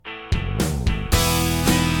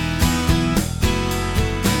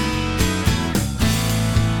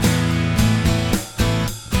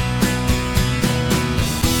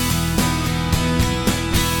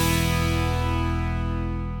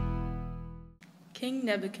King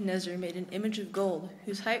Nebuchadnezzar made an image of gold,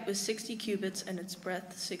 whose height was 60 cubits and its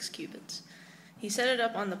breadth 6 cubits. He set it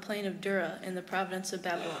up on the plain of Dura in the province of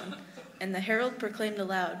Babylon, and the herald proclaimed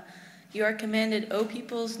aloud, "You are commanded, O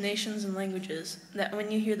peoples, nations, and languages, that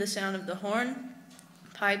when you hear the sound of the horn,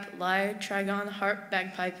 pipe, lyre, trigon, harp,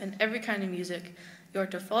 bagpipe, and every kind of music, you are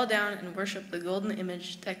to fall down and worship the golden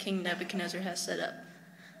image that King Nebuchadnezzar has set up.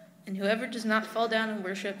 And whoever does not fall down and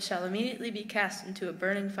worship shall immediately be cast into a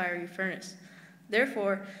burning fiery furnace.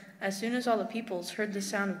 Therefore, as soon as all the peoples heard the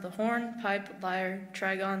sound of the horn, pipe, lyre,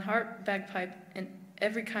 trigon, harp, bagpipe, and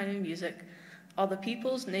every kind of music, all the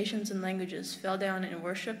peoples, nations, and languages fell down and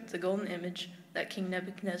worshipped the golden image that King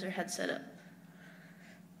Nebuchadnezzar had set up.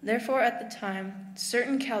 Therefore, at the time,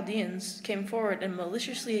 certain Chaldeans came forward and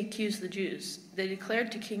maliciously accused the Jews. They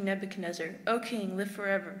declared to King Nebuchadnezzar, "O king, live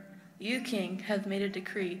forever. You, king, have made a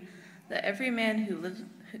decree that every man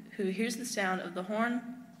who hears the sound of the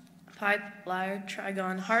horn, pipe, lyre,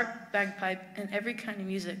 trigon, harp, bagpipe, and every kind of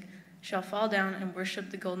music shall fall down and worship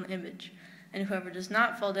the golden image, and whoever does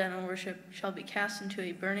not fall down and worship shall be cast into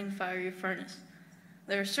a burning fiery furnace.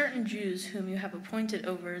 There are certain Jews whom you have appointed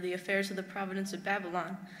over the affairs of the province of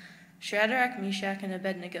Babylon, Shadrach, Meshach, and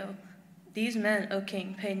Abednego. These men, O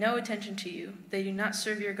king, pay no attention to you. They do not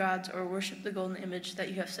serve your gods or worship the golden image that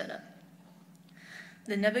you have set up."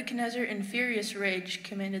 Then Nebuchadnezzar, in furious rage,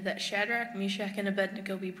 commanded that Shadrach, Meshach, and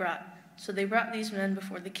Abednego be brought. So they brought these men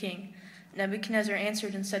before the king. Nebuchadnezzar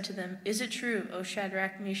answered and said to them, "Is it true, O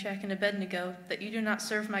Shadrach, Meshach, and Abednego, that you do not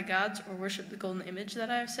serve my gods or worship the golden image that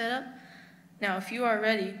I have set up? Now, if you are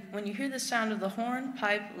ready, when you hear the sound of the horn,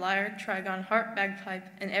 pipe, lyre, trigon, harp, bagpipe,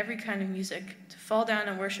 and every kind of music, to fall down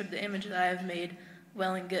and worship the image that I have made,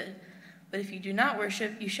 well and good. But if you do not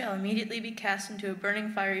worship, you shall immediately be cast into a burning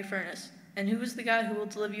fiery furnace. And who is the God who will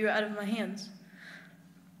deliver you out of my hands?"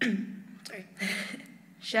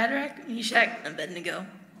 Shadrach, Meshach, and Abednego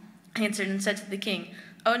answered and said to the king,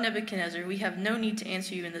 "O Nebuchadnezzar, we have no need to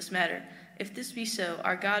answer you in this matter. If this be so,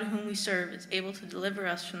 our God whom we serve is able to deliver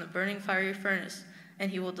us from the burning fiery furnace,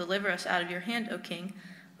 and he will deliver us out of your hand, O king.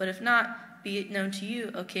 But if not, be it known to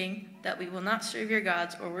you, O king, that we will not serve your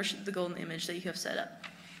gods or worship the golden image that you have set up."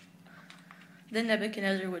 Then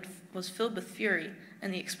Nebuchadnezzar was filled with fury,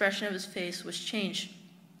 and the expression of his face was changed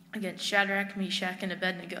against Shadrach, Meshach, and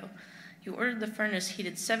Abednego. He ordered the furnace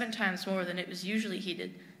heated 7 times more than it was usually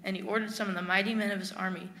heated, and he ordered some of the mighty men of his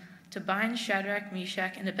army to bind Shadrach,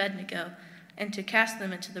 Meshach, and Abednego, and to cast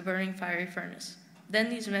them into the burning fiery furnace. Then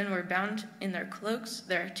these men were bound in their cloaks,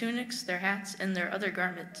 their tunics, their hats, and their other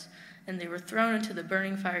garments, and they were thrown into the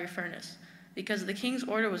burning fiery furnace. Because the king's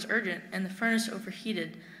order was urgent, and the furnace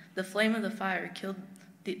overheated, the flame of the fire killed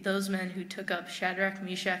those men who took up Shadrach,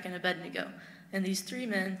 Meshach, and Abednego. And these 3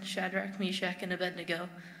 men, Shadrach, Meshach, and Abednego,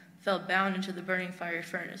 fell bound into the burning fiery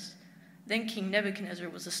furnace. Then King Nebuchadnezzar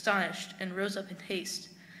was astonished and rose up in haste.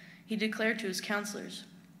 He declared to his counselors,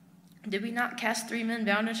 "Did we not cast 3 men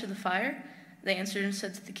bound into the fire?" They answered and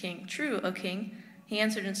said to the king, "True, O king." He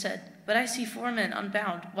answered and said, "But I see 4 men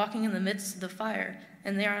unbound, walking in the midst of the fire,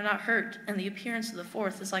 and they are not hurt, and the appearance of the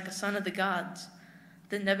 4th is like a son of the gods."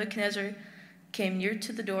 Then Nebuchadnezzar came near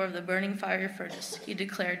to the door of the burning fiery furnace. He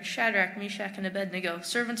declared, "Shadrach, Meshach, and Abednego,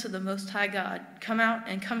 servants of the Most High God, come out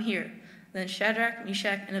and come here." Then Shadrach,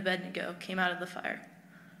 Meshach, and Abednego came out of the fire.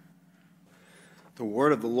 The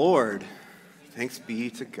word of the Lord. Thanks be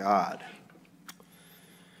to God.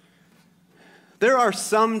 There are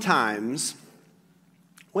some times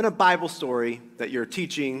when a Bible story that you're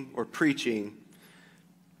teaching or preaching,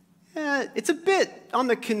 it's a bit on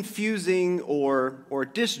the confusing or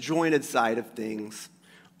disjointed side of things.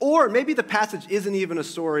 Or maybe the passage isn't even a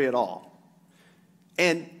story at all.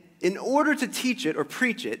 And in order to teach it or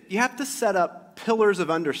preach it, you have to set up pillars of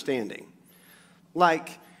understanding.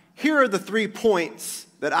 Like, here are the 3 points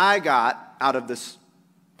that I got out of this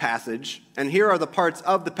passage, and here are the parts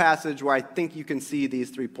of the passage where I think you can see these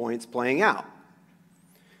 3 points playing out.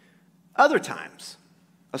 Other times,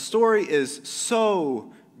 a story is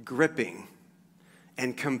so gripping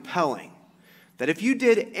and compelling that if you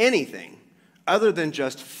did anything other than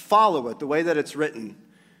just follow it the way that it's written,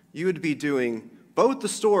 you would be doing both the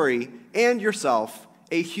story and yourself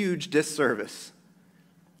a huge disservice.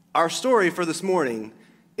 Our story for this morning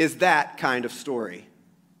is that kind of story.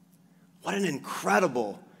 What an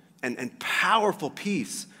incredible and powerful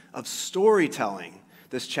piece of storytelling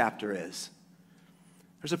this chapter is.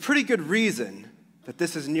 There's a pretty good reason that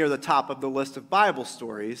this is near the top of the list of Bible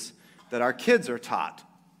stories that our kids are taught.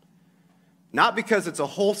 Not because it's a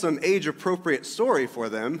wholesome, age-appropriate story for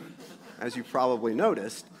them, as you probably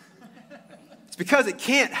noticed. It's because it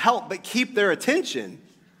can't help but keep their attention.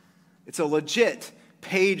 It's a legit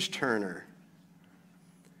page-turner.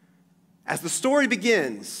 As the story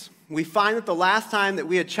begins, we find that the last time that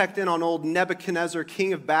we had checked in on old Nebuchadnezzar,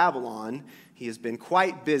 king of Babylon, he has been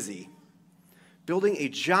quite busy, building a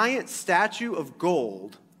giant statue of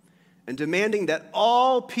gold and demanding that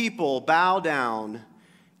all people bow down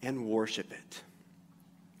and worship it.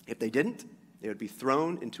 If they didn't, they would be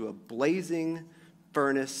thrown into a blazing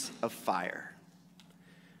furnace of fire.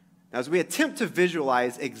 Now, as we attempt to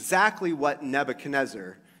visualize exactly what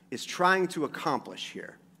Nebuchadnezzar is trying to accomplish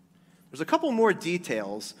here, there's a couple more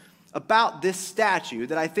details about this statue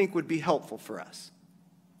that I think would be helpful for us.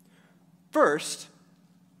 First,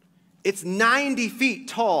 it's 90 feet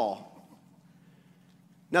tall.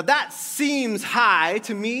 Now, that seems high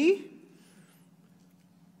to me,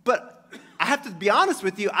 but I have to be honest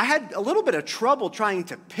with you, I had a little bit of trouble trying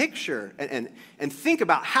to picture and think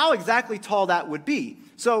about how exactly tall that would be.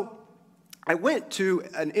 So I went to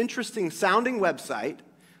an interesting sounding website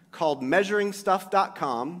called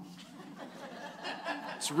measuringstuff.com.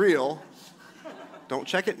 It's real. Don't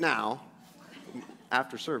check it now.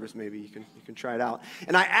 After service, maybe you can try it out.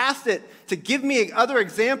 And I asked it to give me other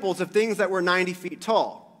examples of things that were 90 feet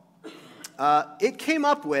tall. It came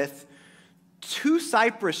up with 2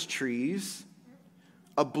 cypress trees,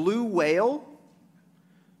 a blue whale,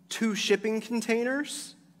 2 shipping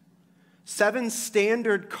containers, 7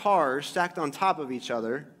 standard cars stacked on top of each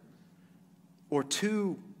other, or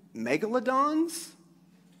 2 megalodons.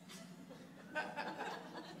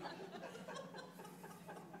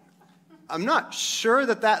 I'm not sure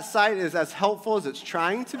that site is as helpful as it's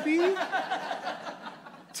trying to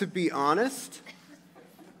be honest.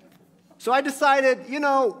 So I decided,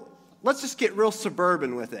 let's just get real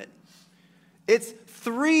suburban with it. It's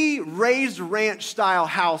 3 raised ranch-style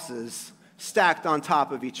houses stacked on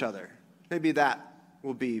top of each other. Maybe that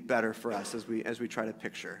will be better for us as we try to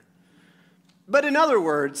picture. But in other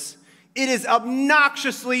words, it is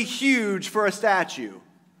obnoxiously huge for a statue.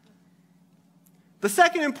 The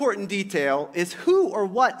second important detail is who or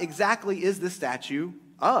what exactly is the statue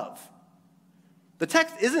of? The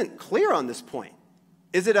text isn't clear on this point.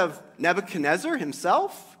 Is it of Nebuchadnezzar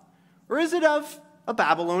himself? Or is it of a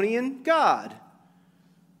Babylonian god?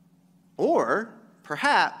 Or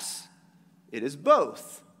perhaps it is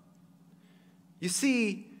both. You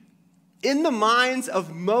see, in the minds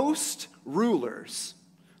of most rulers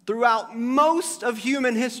throughout most of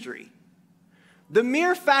human history, the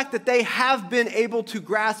mere fact that they have been able to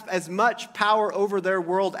grasp as much power over their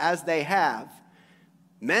world as they have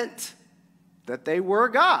meant that they were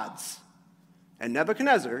gods. And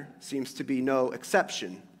Nebuchadnezzar seems to be no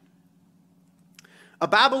exception. A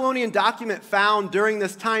Babylonian document found during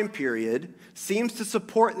this time period seems to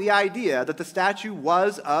support the idea that the statue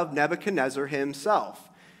was of Nebuchadnezzar himself,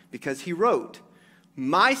 because he wrote,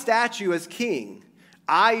 "My statue as king,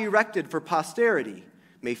 I erected for posterity.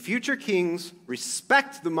 May future kings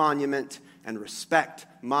respect the monument and respect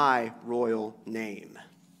my royal name."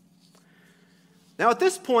 Now, at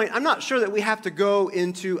this point, I'm not sure that we have to go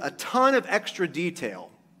into a ton of extra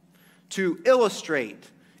detail to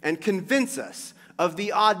illustrate and convince us of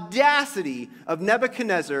the audacity of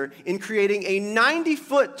Nebuchadnezzar in creating a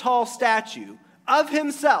 90-foot tall statue of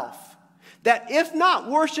himself that, if not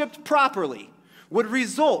worshipped properly, would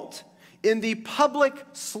result in the public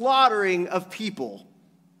slaughtering of people.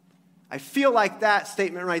 I feel like that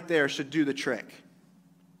statement right there should do the trick.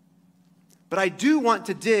 But I do want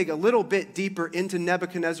to dig a little bit deeper into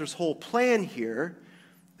Nebuchadnezzar's whole plan here,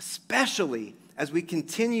 especially as we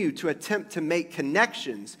continue to attempt to make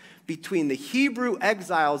connections between the Hebrew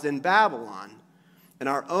exiles in Babylon and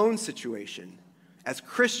our own situation as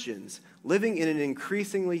Christians living in an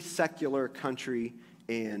increasingly secular country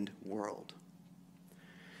and world.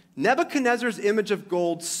 Nebuchadnezzar's image of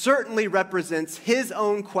gold certainly represents his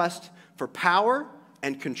own quest for power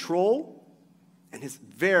and control and his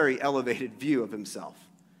very elevated view of himself.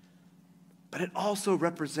 But it also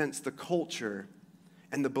represents the culture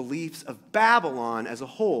and the beliefs of Babylon as a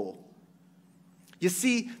whole. You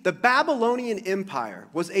see, the Babylonian Empire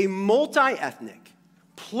was a multi-ethnic,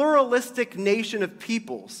 pluralistic nation of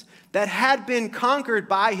peoples that had been conquered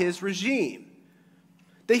by his regime.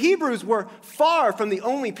 The Hebrews were far from the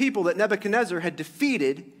only people that Nebuchadnezzar had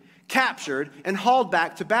defeated, captured, and hauled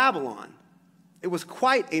back to Babylon. It was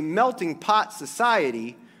quite a melting pot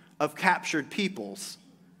society of captured peoples.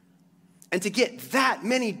 And to get that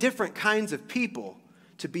many different kinds of people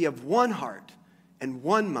to be of one heart and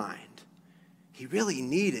one mind, he really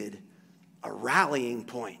needed a rallying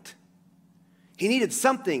point. He needed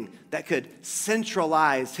something that could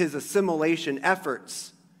centralize his assimilation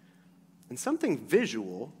efforts. And something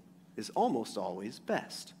visual is almost always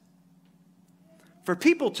best. For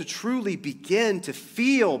people to truly begin to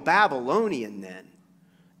feel Babylonian then,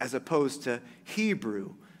 as opposed to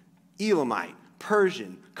Hebrew, Elamite,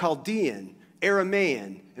 Persian, Chaldean,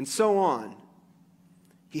 Aramaean, and so on,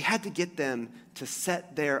 he had to get them to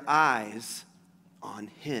set their eyes on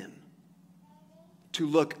him, to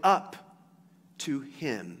look up to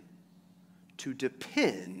him, to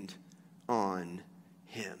depend on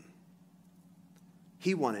him.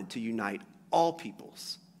 He wanted to unite all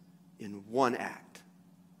peoples in one act: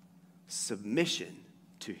 submission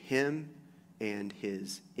to him and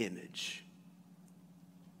his image.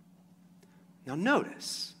 Now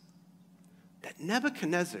notice that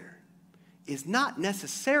Nebuchadnezzar is not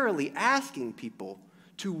necessarily asking people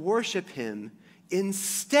to worship him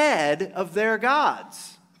instead of their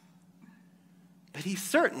gods, but he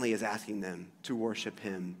certainly is asking them to worship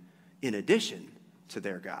him in addition to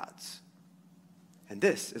their gods. And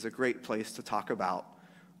this is a great place to talk about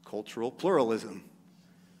cultural pluralism.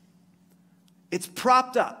 It's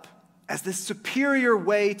propped up as the superior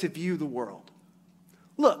way to view the world.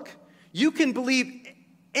 Look, you can believe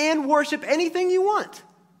and worship anything you want,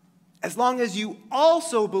 as long as you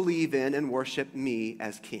also believe in and worship me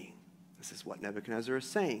as king. This is what Nebuchadnezzar is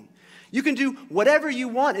saying. You can do whatever you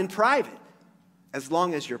want in private, as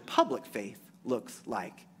long as your public faith looks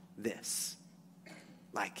like this,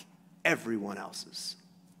 like everyone else's.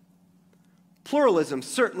 Pluralism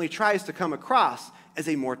certainly tries to come across as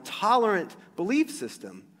a more tolerant belief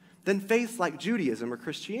system than faiths like Judaism or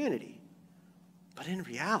Christianity. But in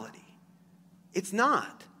reality, it's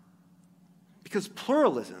not. Because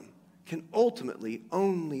pluralism can ultimately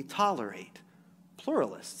only tolerate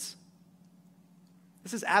pluralists.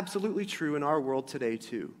 This is absolutely true in our world today,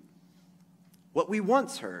 too. What we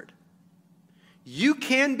once heard, you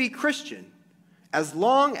can be Christian as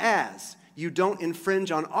long as you don't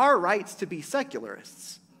infringe on our rights to be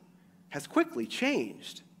secularists, has quickly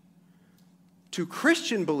changed to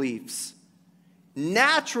Christian beliefs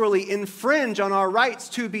naturally infringe on our rights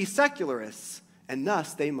to be secularists, and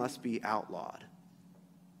thus they must be outlawed.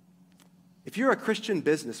 If you're a Christian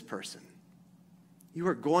business person, you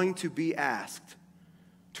are going to be asked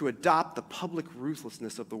to adopt the public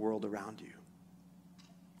ruthlessness of the world around you,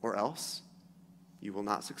 or else you will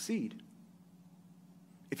not succeed.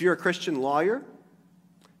 If you're a Christian lawyer,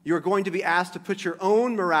 you are going to be asked to put your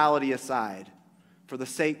own morality aside for the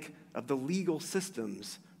sake of the legal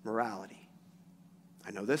system's morality.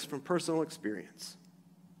 I know this from personal experience.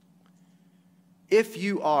 If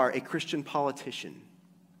you are a Christian politician,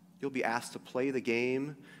 you'll be asked to play the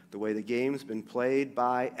game the way the game's been played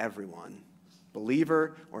by everyone,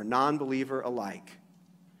 believer or non-believer alike,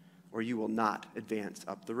 or you will not advance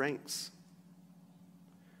up the ranks.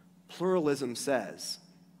 Pluralism says,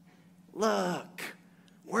 look,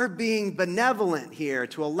 we're being benevolent here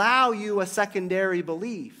to allow you a secondary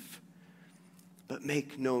belief. But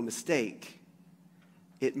make no mistake,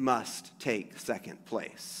 it must take second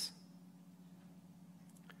place.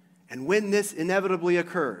 And when this inevitably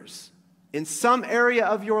occurs in some area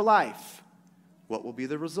of your life, what will be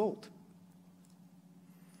the result?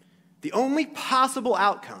 The only possible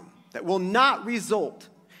outcome that will not result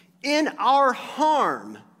in our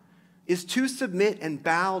harm is to submit and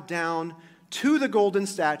bow down to the golden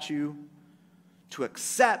statue, to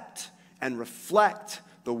accept and reflect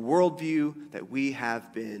the worldview that we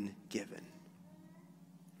have been given.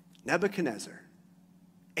 Nebuchadnezzar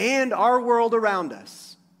and our world around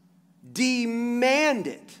us demand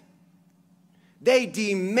it. They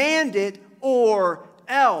demand it, or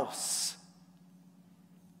else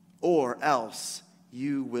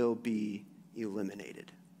you will be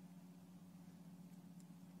eliminated.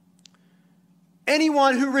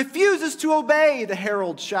 Anyone who refuses to obey, the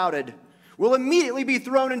herald shouted, will immediately be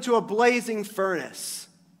thrown into a blazing furnace.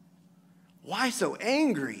 Why so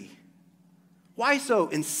angry? Why so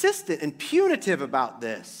insistent and punitive about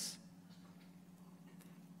this?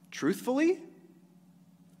 Truthfully,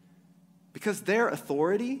 because their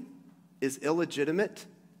authority is illegitimate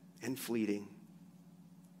and fleeting,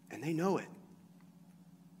 and they know it.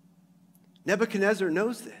 Nebuchadnezzar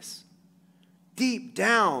knows this. Deep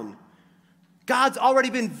down, God's already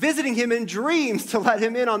been visiting him in dreams to let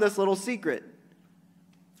him in on this little secret.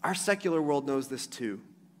 Our secular world knows this too.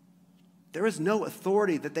 There is no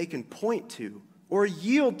authority that they can point to or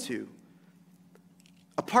yield to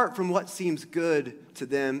apart from what seems good to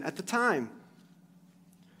them at the time.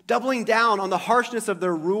 Doubling down on the harshness of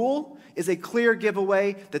their rule is a clear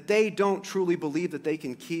giveaway that they don't truly believe that they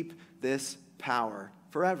can keep this power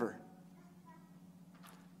forever.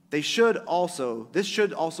 This should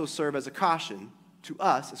also serve as a caution to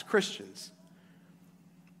us as Christians.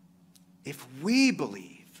 If we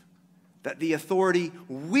believe that the authority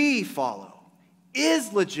we follow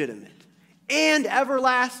is legitimate and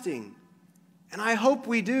everlasting. And I hope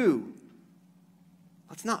we do.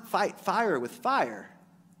 Let's not fight fire with fire.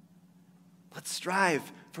 Let's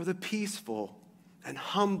strive for the peaceful and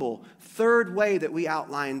humble third way that we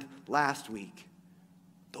outlined last week.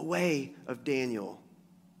 The way of Daniel,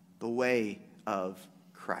 the way of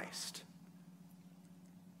Christ.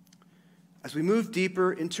 As we move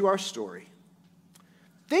deeper into our story,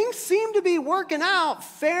 things seem to be working out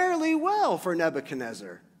fairly well for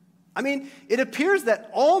Nebuchadnezzar. I mean, it appears that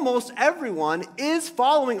almost everyone is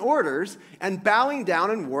following orders and bowing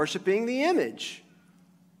down and worshiping the image.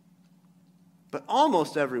 But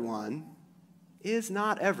almost everyone is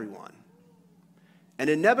not everyone. And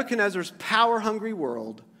in Nebuchadnezzar's power-hungry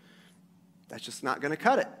world, that's just not going to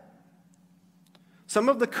cut it. Some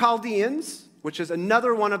of the Chaldeans, which is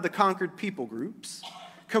another one of the conquered people groups,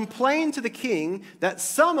 complained to the king that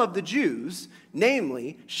some of the Jews,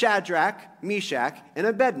 namely Shadrach, Meshach, and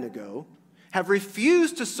Abednego, have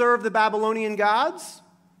refused to serve the Babylonian gods,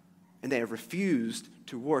 and they have refused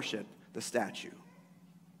to worship the statue.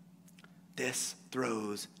 This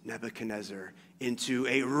throws Nebuchadnezzar into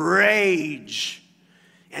a rage,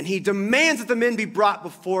 and he demands that the men be brought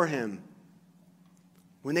before him.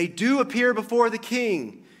 When they do appear before the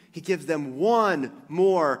king, he gives them one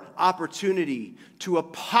more opportunity to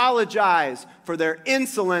apologize for their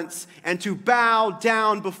insolence and to bow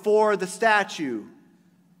down before the statue.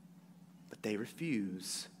 But they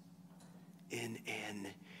refuse in an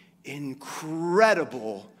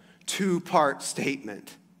incredible two-part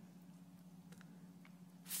statement.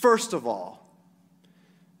 First of all,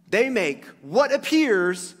 they make what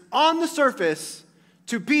appears on the surface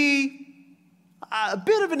to be a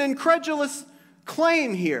bit of an incredulous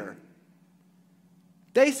claim here.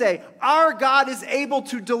 They say, our God is able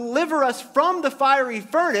to deliver us from the fiery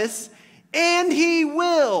furnace, and he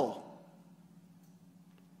will.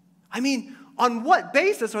 I mean, on what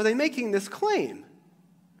basis are they making this claim?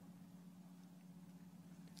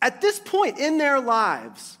 At this point in their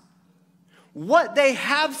lives, what they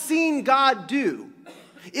have seen God do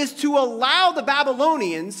is to allow the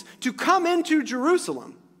Babylonians to come into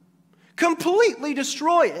Jerusalem, completely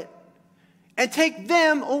destroy it, and take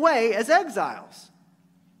them away as exiles.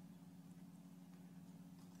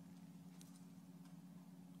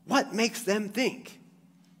 What makes them think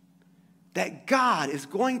that God is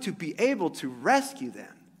going to be able to rescue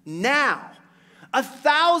them now,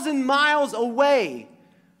 1,000 miles away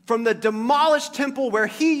from the demolished temple where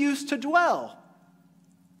he used to dwell?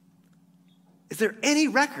 Is there any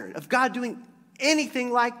record of God doing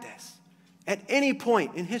anything like this at any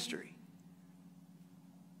point in history?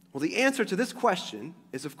 Well, the answer to this question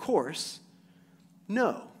is, of course,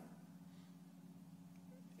 no.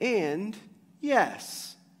 And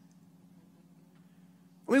yes.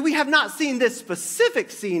 I mean, we have not seen this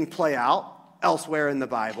specific scene play out elsewhere in the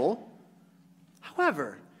Bible.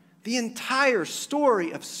 However, the entire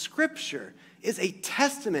story of Scripture is a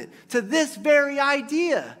testament to this very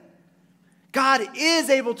idea. God is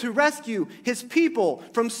able to rescue his people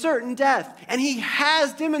from certain death, and he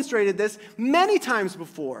has demonstrated this many times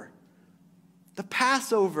before. The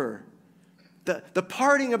Passover, the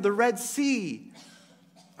parting of the Red Sea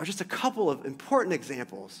are just a couple of important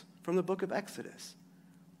examples from the book of Exodus.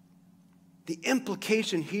 The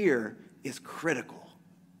implication here is critical.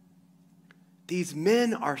 These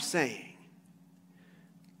men are saying,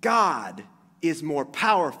 God is more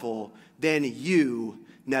powerful than you,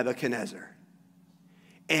 Nebuchadnezzar.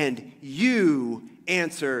 And you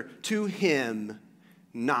answer to him,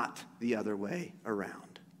 not the other way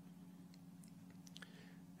around.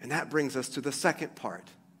 And that brings us to the second part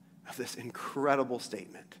of this incredible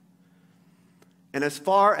statement. And as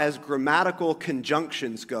far as grammatical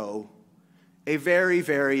conjunctions go, a very,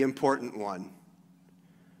 very important one.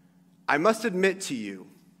 I must admit to you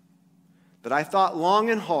that I thought long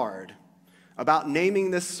and hard about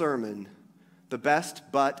naming this sermon the best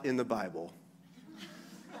in the Bible.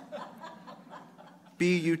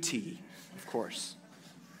 B-U-T, of course.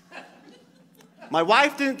 My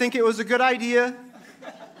wife didn't think it was a good idea.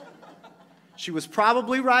 She was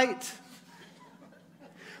probably right.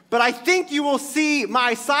 But I think you will see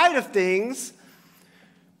my side of things,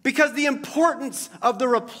 because the importance of the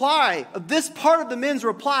reply, of this part of the men's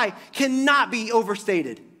reply, cannot be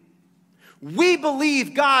overstated. We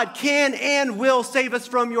believe God can and will save us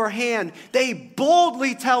from your hand. They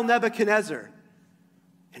boldly tell Nebuchadnezzar.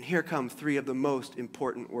 And here come three of the most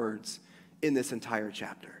important words in this entire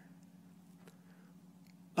chapter.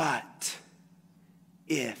 But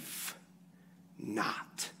if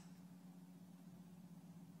not.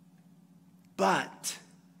 But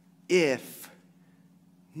if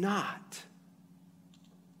not.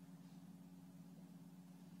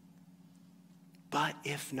 But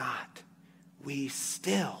if not, we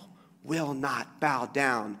still will not bow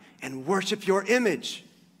down and worship your image.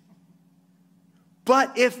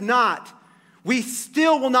 But if not, we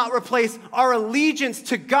still will not replace our allegiance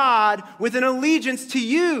to God with an allegiance to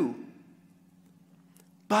you.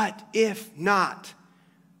 But if not,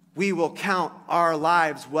 we will count our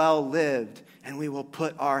lives well lived, and we will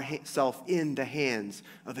put ourselves in the hands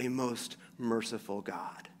of a most merciful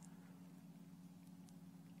God.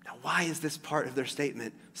 Now, why is this part of their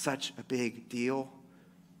statement such a big deal?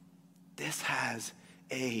 This has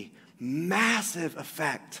a massive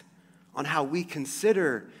effect on how we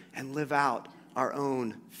consider and live out our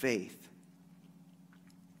own faith.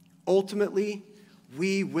 Ultimately,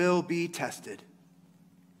 we will be tested,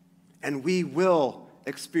 and we will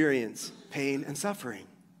experience pain and suffering.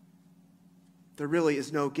 There really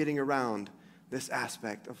is no getting around this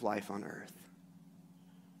aspect of life on earth.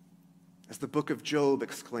 As the book of Job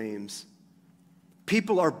exclaims,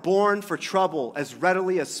 people are born for trouble as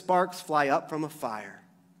readily as sparks fly up from a fire.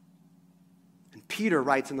 And Peter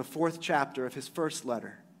writes in the 4th chapter of his first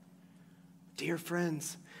letter, dear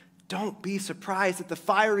friends, don't be surprised at the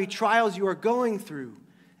fiery trials you are going through,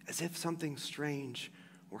 as if something strange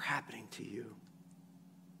were happening to you.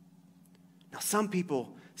 Now, some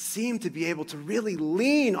people seem to be able to really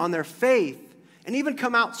lean on their faith and even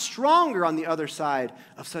come out stronger on the other side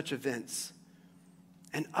of such events.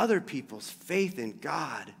 And other people's faith in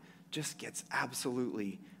God just gets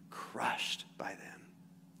absolutely crushed by them.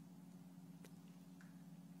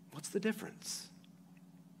 What's the difference?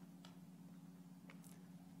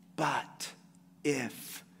 But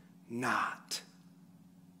if not,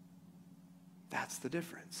 that's the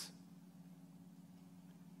difference.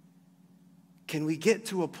 Can we get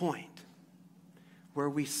to a point where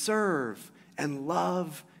we serve and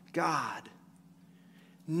love God,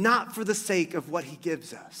 not for the sake of what he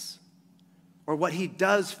gives us or what he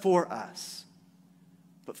does for us,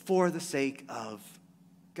 but for the sake of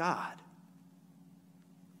God?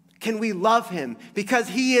 Can we love him because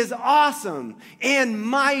he is awesome and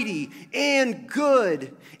mighty and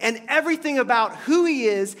good, and everything about who he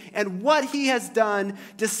is and what he has done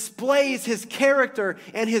displays his character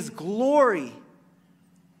and his glory,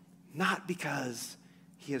 not because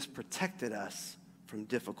he has protected us from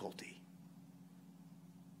difficulty?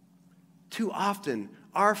 Too often,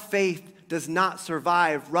 our faith does not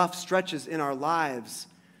survive rough stretches in our lives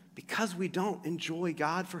because we don't enjoy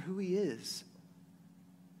God for who he is.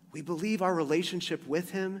 We believe our relationship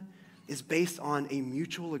with him is based on a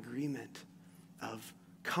mutual agreement of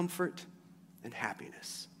comfort and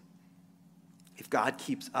happiness. If God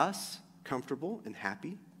keeps us comfortable and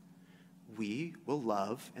happy, we will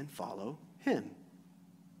love and follow him.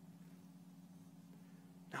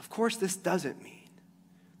 Now, of course, this doesn't mean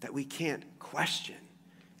that we can't question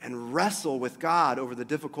and wrestle with God over the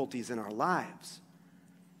difficulties in our lives.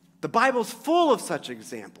 The Bible's full of such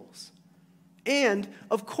examples. And,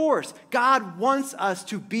 of course, God wants us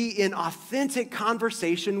to be in authentic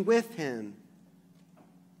conversation with him.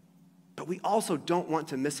 But we also don't want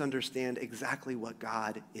to misunderstand exactly what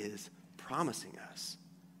God is promising us.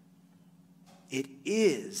 It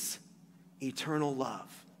is eternal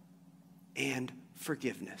love and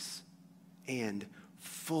forgiveness and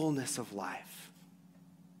fullness of life.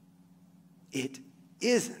 It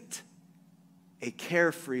isn't a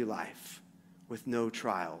carefree life with no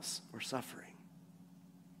trials or suffering.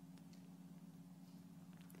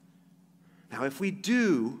 Now, if we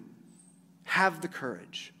do have the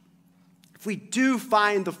courage, if we do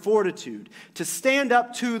find the fortitude to stand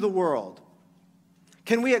up to the world,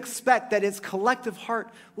 can we expect that its collective heart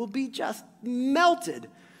will be just melted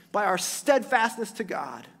by our steadfastness to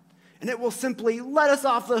God, and it will simply let us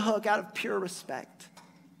off the hook out of pure respect?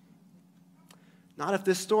 Not if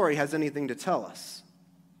this story has anything to tell us.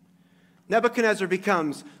 Nebuchadnezzar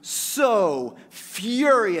becomes so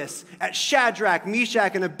furious at Shadrach,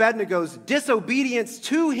 Meshach, and Abednego's disobedience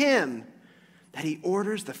to him that he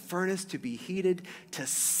orders the furnace to be heated to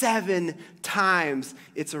 7 times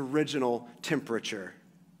its original temperature,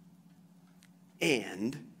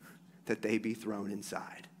 and that they be thrown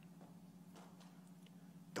inside.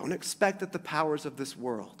 Don't expect that the powers of this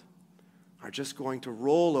world are just going to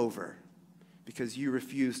roll over because you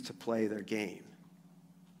refuse to play their game.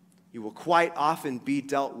 You will quite often be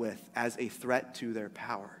dealt with as a threat to their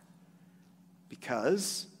power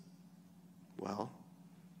because, well,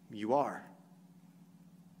 you are.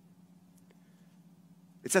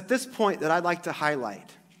 It's at this point that I'd like to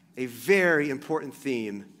highlight a very important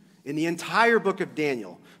theme in the entire book of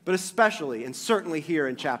Daniel, but especially and certainly here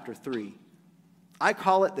in chapter 3. I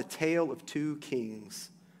call it the tale of two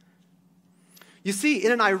kings. You see,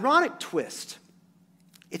 in an ironic twist,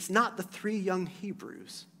 it's not the three young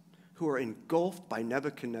Hebrews who are engulfed by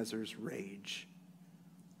Nebuchadnezzar's rage.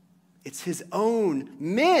 It's his own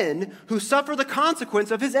men who suffer the consequence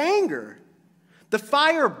of his anger. The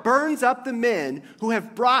fire burns up the men who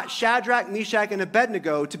have brought Shadrach, Meshach, and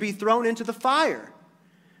Abednego to be thrown into the fire.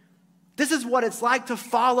 This is what it's like to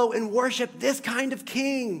follow and worship this kind of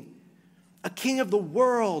king. A king of the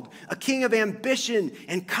world, a king of ambition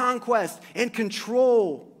and conquest and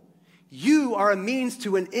control. You are a means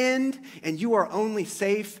to an end, and you are only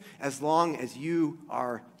safe as long as you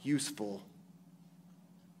are useful.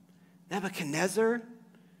 Nebuchadnezzar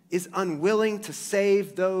is unwilling to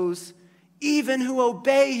save those even who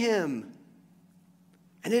obey him.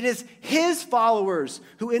 And it is his followers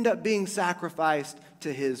who end up being sacrificed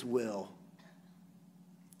to his will.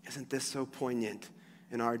 Isn't this so poignant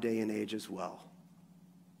in our day and age as well?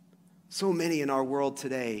 So many in our world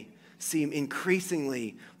today seem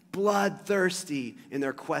increasingly bloodthirsty in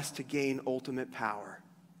their quest to gain ultimate power.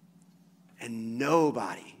 And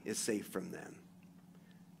nobody is safe from them.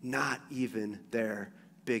 Not even their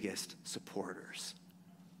biggest supporters.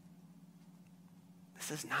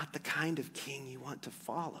 This is not the kind of king you want to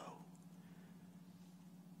follow.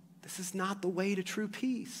 This is not the way to true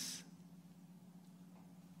peace.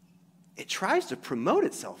 It tries to promote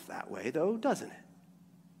itself that way, though, doesn't it?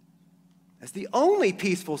 As the only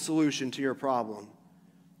peaceful solution to your problem.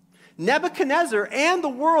 Nebuchadnezzar and the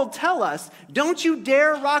world tell us, don't you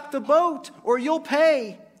dare rock the boat or you'll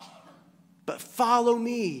pay. But follow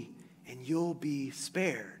me and you'll be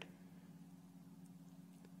spared.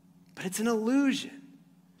 But it's an illusion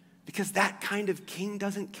because that kind of king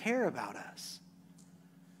doesn't care about us.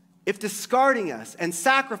 If discarding us and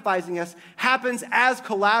sacrificing us happens as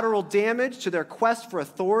collateral damage to their quest for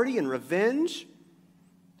authority and revenge,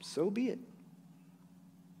 so be it.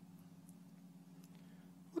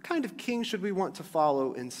 What kind of king should we want to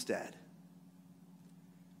follow instead?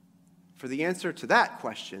 For the answer to that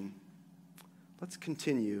question, let's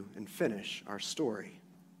continue and finish our story.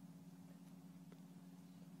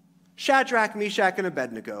 Shadrach, Meshach, and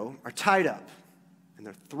Abednego are tied up, and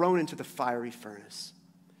they're thrown into the fiery furnace.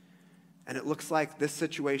 And it looks like this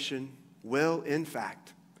situation will, in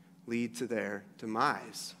fact, lead to their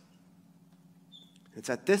demise. It's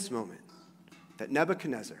at this moment that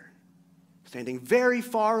Nebuchadnezzar, standing very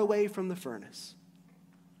far away from the furnace,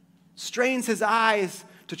 strains his eyes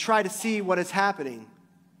to try to see what is happening.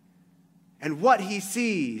 And what he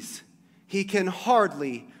sees, he can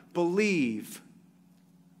hardly believe.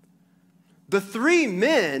 The three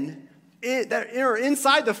men that are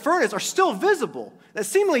inside the furnace are still visible, that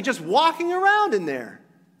seemingly just walking around in there.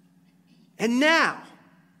 And now,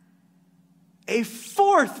 a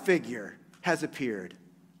fourth figure has appeared.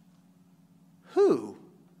 Who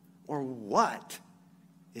or what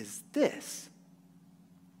is this?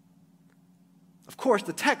 Of course,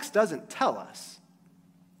 the text doesn't tell us.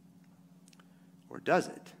 Or does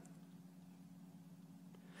it?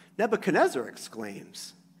 Nebuchadnezzar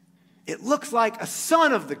exclaims, "It looks like a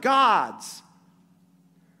son of the gods."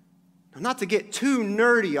 Now, not to get too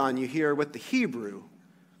nerdy on you here with the Hebrew,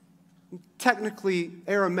 technically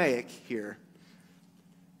Aramaic here,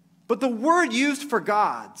 but the word used for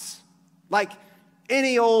gods, like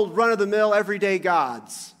any old run-of-the-mill everyday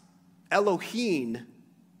gods, Elohim,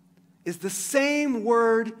 is the same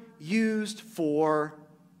word used for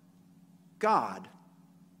God,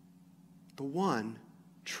 the one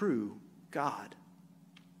true God.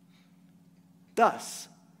 Thus,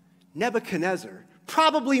 Nebuchadnezzar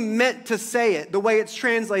probably meant to say it the way it's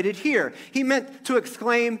translated here. He meant to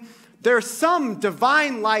exclaim, "There's some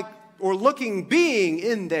divine-like or looking being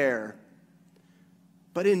in there."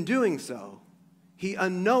 But in doing so, he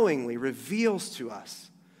unknowingly reveals to us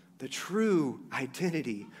the true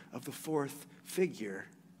identity of the fourth figure,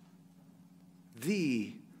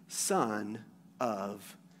 the Son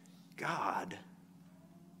of God.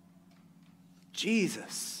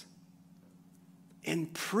 Jesus, in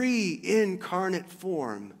pre-incarnate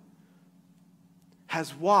form,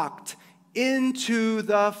 has walked into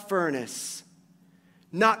the furnace,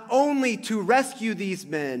 not only to rescue these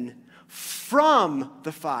men from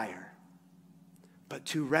the fire, but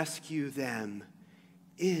to rescue them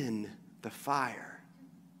in the fire.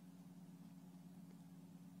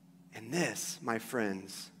 And this, my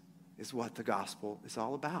friends, is what the gospel is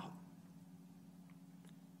all about.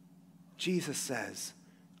 Jesus says,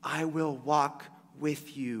 "I will walk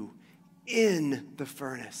with you in the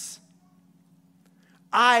furnace.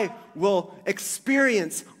 I will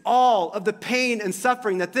experience all of the pain and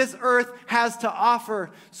suffering that this earth has to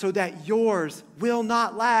offer so that yours will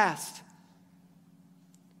not last.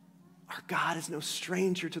 Our God is no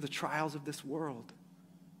stranger to the trials of this world.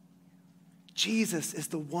 Jesus is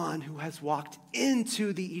the one who has walked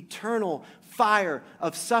into the eternal fire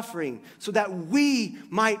of suffering so that we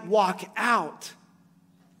might walk out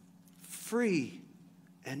free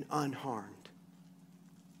and unharmed.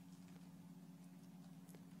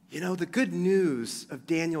 You know, the good news of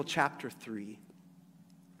Daniel chapter 3,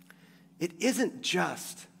 it isn't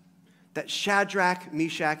just that Shadrach,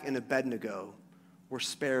 Meshach, and Abednego were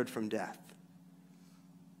spared from death.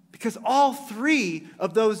 Because all three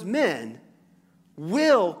of those men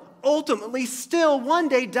will ultimately still one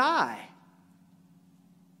day die.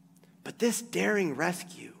 But this daring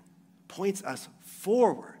rescue points us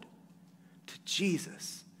forward to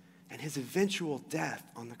Jesus and his eventual death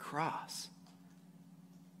on the cross,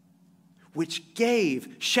 which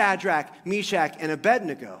gave Shadrach, Meshach, and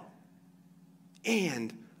Abednego,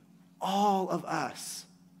 and all of us,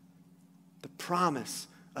 the promise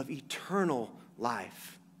of eternal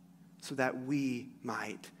life, so that we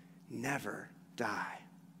might never die.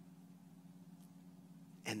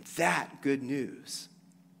 And that good news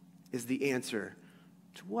is the answer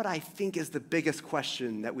to what I think is the biggest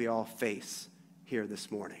question that we all face here this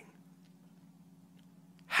morning.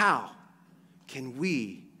 How can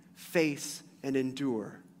we face and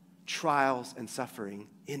endure trials and suffering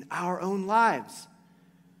in our own lives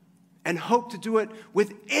and hope to do it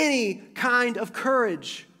with any kind of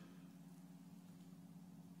courage?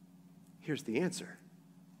 Here's the answer.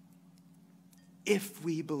 If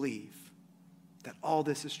we believe that all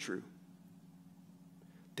this is true,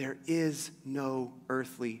 there is no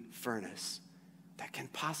earthly furnace that can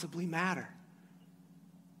possibly matter.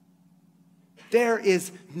 There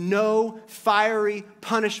is no fiery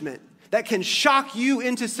punishment that can shock you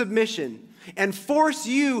into submission and force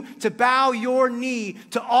you to bow your knee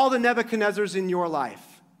to all the Nebuchadnezzars in your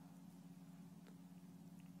life.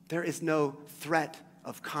 There is no threat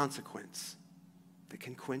of consequence that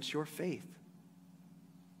can quench your faith.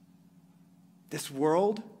 This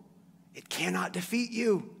world, it cannot defeat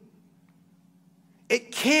you.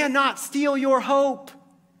 It cannot steal your hope.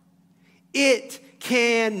 It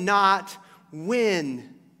cannot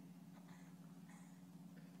win.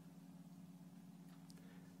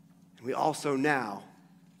 And we also now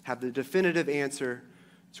have the definitive answer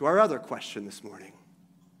to our other question this morning.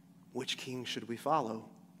 Which king should we follow?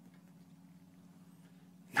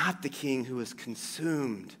 Not the king who is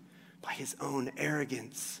consumed by his own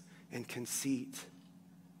arrogance and conceit,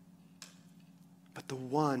 but the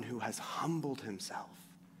one who has humbled himself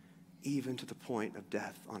even to the point of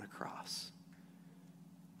death on a cross.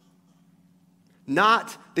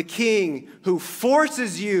 Not the king who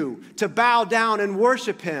forces you to bow down and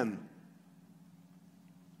worship him,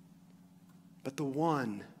 but the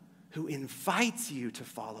one who invites you to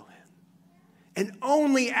follow him. And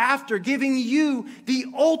only after giving you the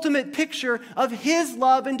ultimate picture of his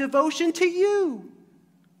love and devotion to you.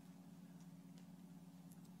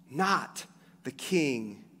 Not the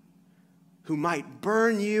king who might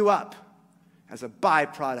burn you up as a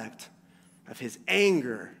byproduct of his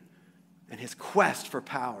anger and his quest for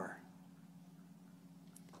power,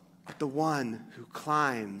 but the one who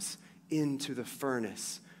climbs into the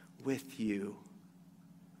furnace with you,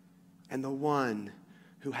 and the one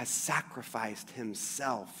who has sacrificed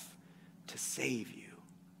himself to save you.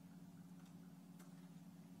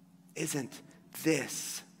 Isn't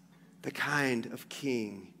this the kind of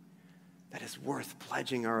king that is worth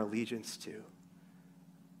pledging our allegiance to?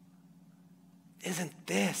 Isn't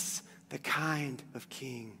this the kind of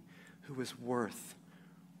king who is worth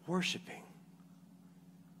worshiping?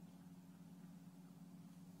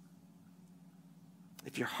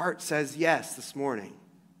 If your heart says yes this morning,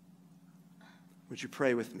 would you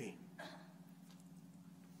pray with me?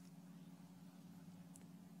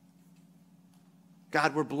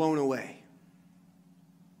 God, we're blown away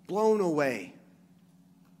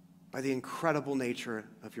by the incredible nature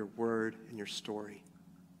of your word and your story.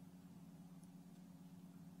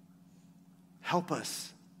 Help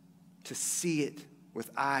us to see it with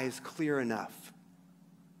eyes clear enough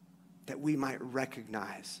that we might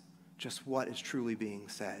recognize just what is truly being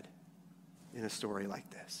said in a story like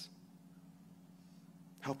this.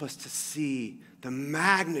 Help us to see the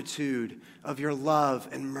magnitude of your love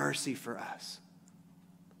and mercy for us.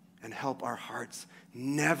 And help our hearts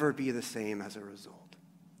never be the same as a result.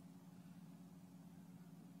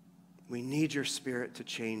 We need your Spirit to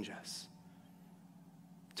change us,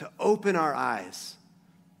 to open our eyes,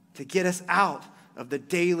 to get us out of the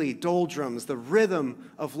daily doldrums, the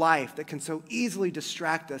rhythm of life that can so easily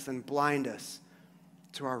distract us and blind us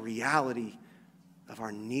to our reality of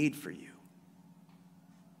our need for you.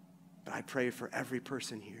 But I pray for every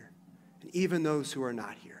person here, and even those who are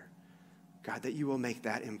not here, God, that you will make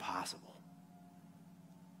that impossible.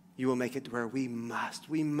 You will make it to where we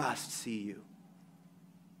must see you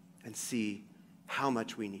and see how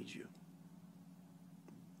much we need you.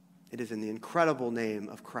 It is in the incredible name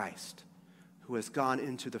of Christ, who has gone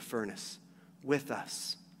into the furnace with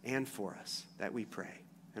us and for us, that we pray.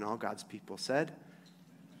 And all God's people said,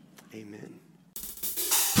 amen.